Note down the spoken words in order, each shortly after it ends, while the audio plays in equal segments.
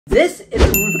This is a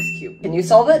Rubik's Cube. Can you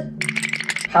solve it?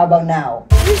 How about now?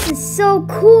 This is so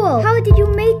cool! How did you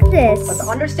make this? But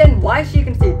to understand why she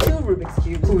can say 2 Rubik's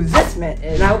Cubes, who this man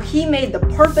is, and how he made the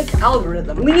perfect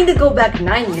algorithm, we need to go back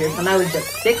 9 years when I was just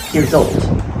 6 years old.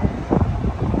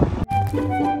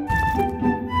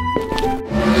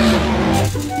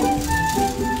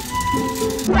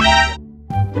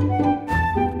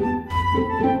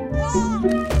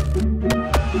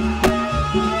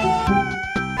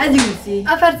 As you can see,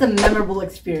 I've had some memorable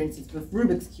experiences with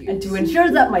Rubik's Cube, and to ensure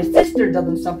that my sister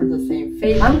doesn't suffer the same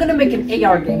fate, I'm gonna make an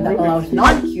AR game that allows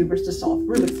non-cubers to solve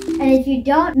Rubik's Cube. And if you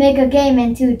don't make a game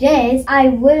in 2 days, I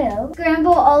will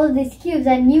scramble all of these cubes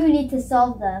and you need to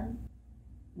solve them.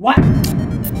 What?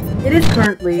 It is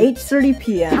currently 8:30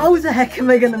 p.m. How the heck am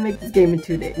I gonna make this game in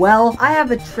 2 days? Well, I have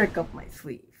a trick up my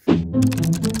sleeve.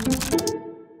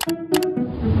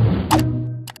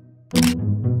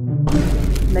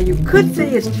 Now you could say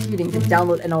it's cheating to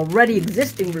download an already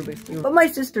existing Rubik's Cube, but my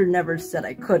sister never said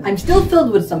I could. I'm still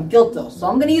filled with some guilt though, so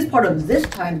I'm gonna use part of this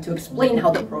time to explain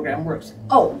how the program works.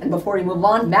 Oh, and before we move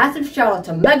on, massive shout out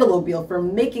to 𝗗𝗗𝗦𝗍𝗘𝗧𝗥𝗑𝗕𝗨 for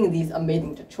making these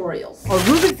amazing tutorials. A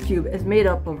Rubik's Cube is made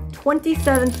up of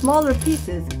 27 smaller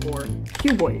pieces, or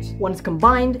cuboids. Once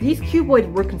combined, these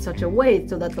cuboids work in such a way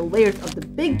so that the layers of the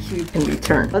big cube can be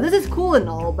turned. Now this is cool and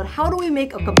all, but how do we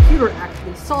make a computer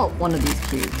actually solve one of these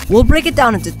cubes? We'll break it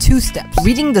down into 2 steps.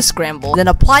 Reading the scramble, then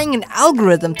applying an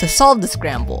algorithm to solve the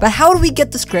scramble. But how do we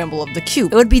get the scramble of the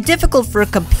cube? It would be difficult for a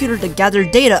computer to gather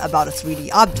data about a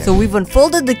 3D object, so we've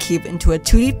unfolded the cube into a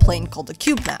 2D plane called a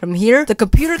cube map. From here, the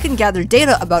computer can gather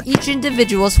data about each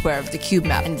individual square of the cube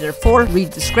map, and therefore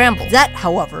read the scramble. That,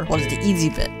 however, was the easy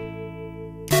bit.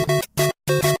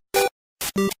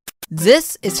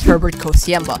 This is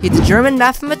𝗗𝗘𝗦𝗧𝗥𝗜𝗣𝗧𝗜𝗢. He's a German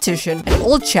mathematician, an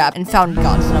old chap, and found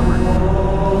God's number.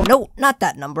 No, not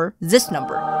that number, this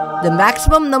number. The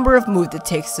maximum number of moves it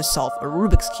takes to solve a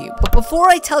Rubik's Cube. But before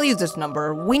I tell you this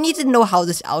number, we need to know how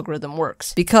this algorithm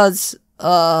works. Because,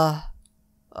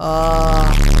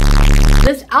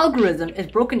 this algorithm is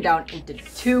broken down into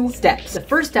 2 steps. The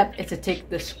first step is to take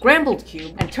the scrambled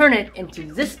cube and turn it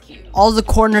into this cube. All the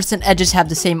corners and edges have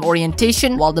the same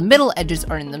orientation, while the middle edges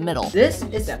are in the middle. This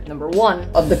is step number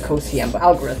 1 of the 𝗗𝗨𝗦𝗍𝗘𝗧𝗥𝗑𝗕𝗨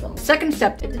algorithm. The second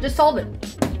step is to solve it.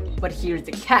 But here's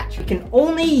the catch. We can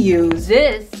only use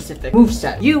this specific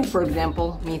moveset. U, for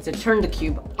example, means to turn the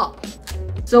cube up.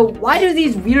 So why do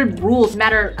these weird rules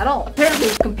matter at all? Apparently,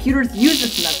 computers use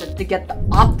this method to get the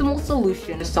optimal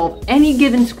solution to solve any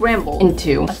given scramble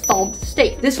into a solved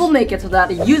state. This will make it so that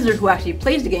a user who actually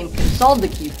plays the game can solve the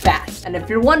cube fast. And if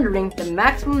you're wondering, the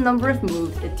maximum number of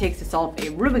moves it takes to solve a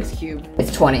Rubik's Cube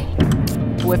is 20.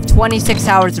 With 26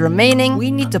 hours remaining,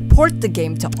 we need to port the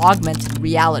game to augmented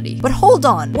reality. But hold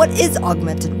on, what is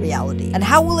augmented reality? And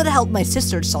how will it help my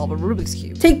sister solve a Rubik's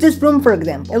Cube? Take this room for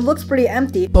example. It looks pretty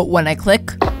empty, but when I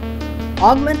click,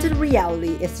 augmented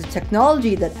reality is the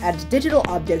technology that adds digital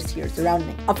objects to your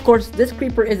surrounding. Of course, this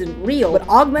creeper isn't real, but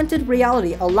augmented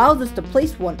reality allows us to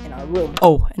place one in our room.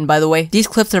 Oh, and by the way, these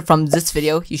clips are from this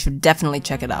video. You should definitely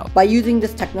check it out. By using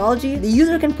this technology, the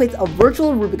user can place a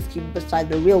virtual Rubik's Cube beside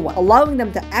the real one, allowing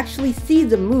them to actually see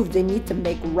the moves they need to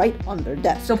make right on their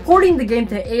desk. So porting the game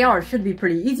to AR should be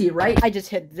pretty easy, right? I just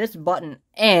hit this button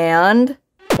and...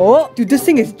 oh, dude, this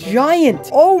thing is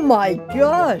giant! Oh my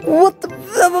god! What the...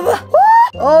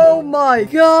 oh my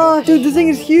gosh! Dude, this thing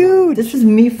is huge! This is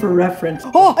me for reference.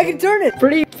 Oh, I can turn it!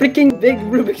 Pretty freaking big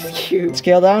Rubik's Cube.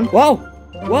 Scale down. Wow!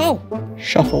 Wow!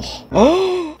 Shuffle.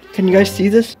 Oh! Can you guys see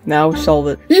this? Now solve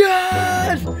it.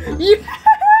 Yes! Yes!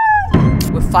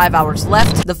 With 5 hours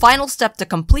left, the final step to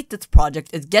complete this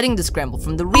project is getting the scramble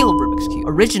from the real Rubik's Cube.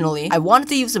 Originally, I wanted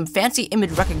to use some fancy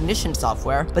image recognition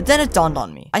software, but then it dawned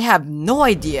on me. I have no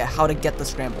idea how to get the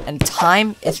scramble, and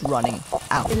time is running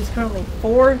out. It is currently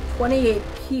 4:28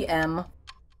 p.m.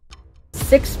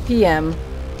 6 p.m.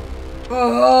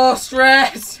 Oh,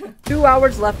 stress! 2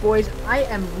 hours left, boys. I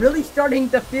am really starting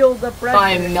to feel the pressure.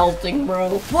 I'm melting,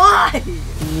 bro. Why?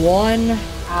 1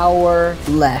 hour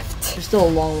left. There's still a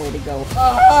long way to go.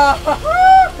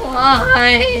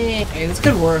 Why? Hey, this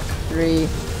could work. 3,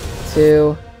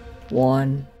 2,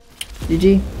 1.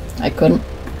 GG. I couldn't.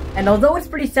 And although it's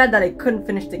pretty sad that I couldn't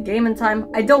finish the game in time,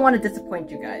 I don't want to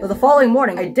disappoint you guys. So the following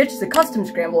morning, I ditched the custom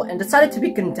scramble and decided to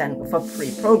be content with a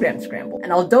pre-programmed scramble.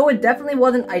 And although it definitely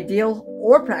wasn't ideal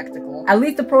or practical, at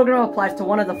least the program applies to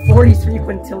one of the 43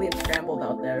 quintillion scrambles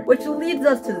out there. Which leads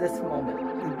us to this moment.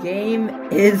 The game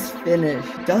is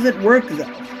finished. Does it work though?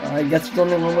 I guess there's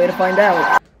only one way to find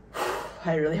out.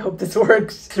 I really hope this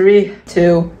works. 3,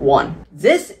 2, 1.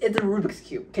 This is the Rubik's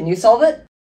Cube. Can you solve it?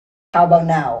 How about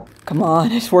now? Come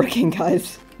on, it's working,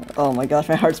 guys. Oh my gosh,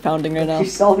 my heart's pounding right now.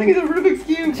 She's solving the Rubik's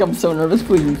Cube! cubes. I'm so nervous.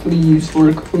 Please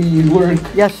work.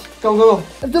 Yes. Go.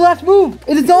 That's the last move.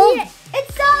 Is it solved? Yeah,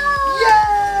 it's solved.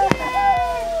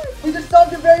 Yay! We just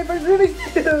solved the very first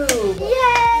Rubik's cube.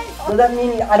 Yes. Does that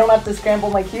mean I don't have to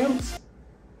scramble my cubes?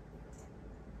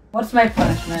 What's my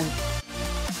punishment?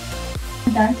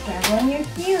 Done scrambling your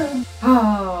cube.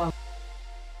 Oh.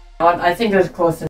 I think it was close enough.